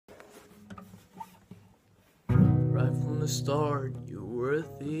the start. You were a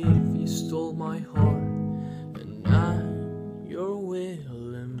thief, you stole my heart, and I'm your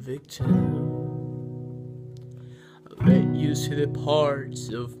willing victim. I let you see the parts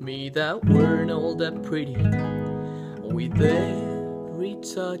of me that weren't all that pretty. With every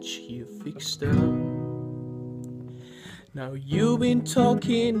touch you fixed them. Now you've been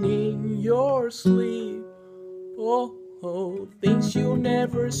talking in your sleep. Oh, things you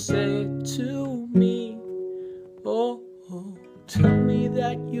never said to me. Oh, tell me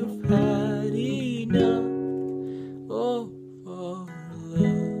that you've had enough. Oh, our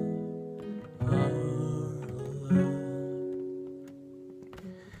love.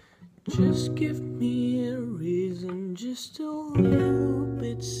 Just give me a reason, just a little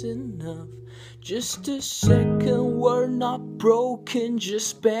bit's enough. Just a second, we're not broken,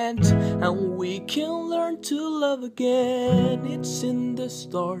 just bent, and we can learn to love again. It's in the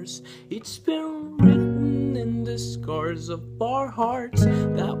stars, it's been written in the scars of our hearts,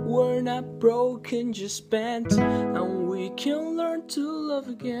 that we're not broken, just bent, and we can learn to love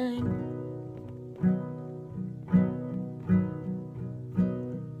again.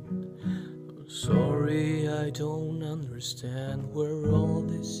 Sorry, I don't understand where all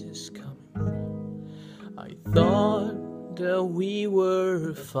this is coming from. I thought that we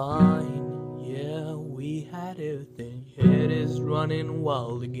were fine. Yeah, we had everything. Head is running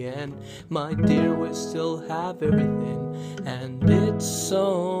wild again. My dear, we still have everything, and it's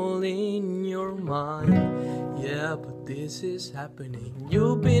all in your mind. Yeah, but this is happening.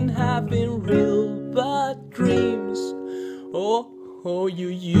 You've been having real bad dreams. Oh, you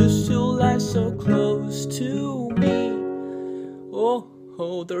used to lie so close to me.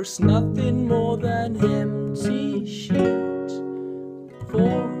 Oh, there's nothing more than empty sheets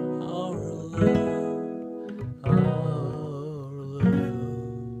for our love, our love.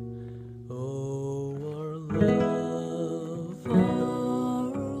 Oh, our love,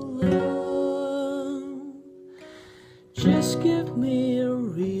 our love. Just give me a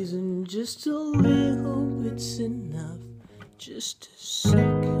reason, just a little bit's enough. Just a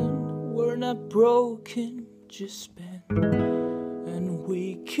second, we're not broken, just bent, and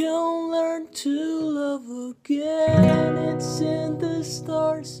we can learn to love again. It's in the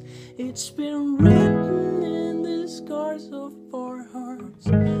stars, it's been written in the scars of our hearts,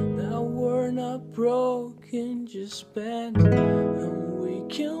 that we're not broken, just bent, and we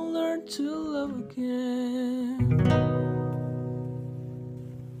can learn to love again.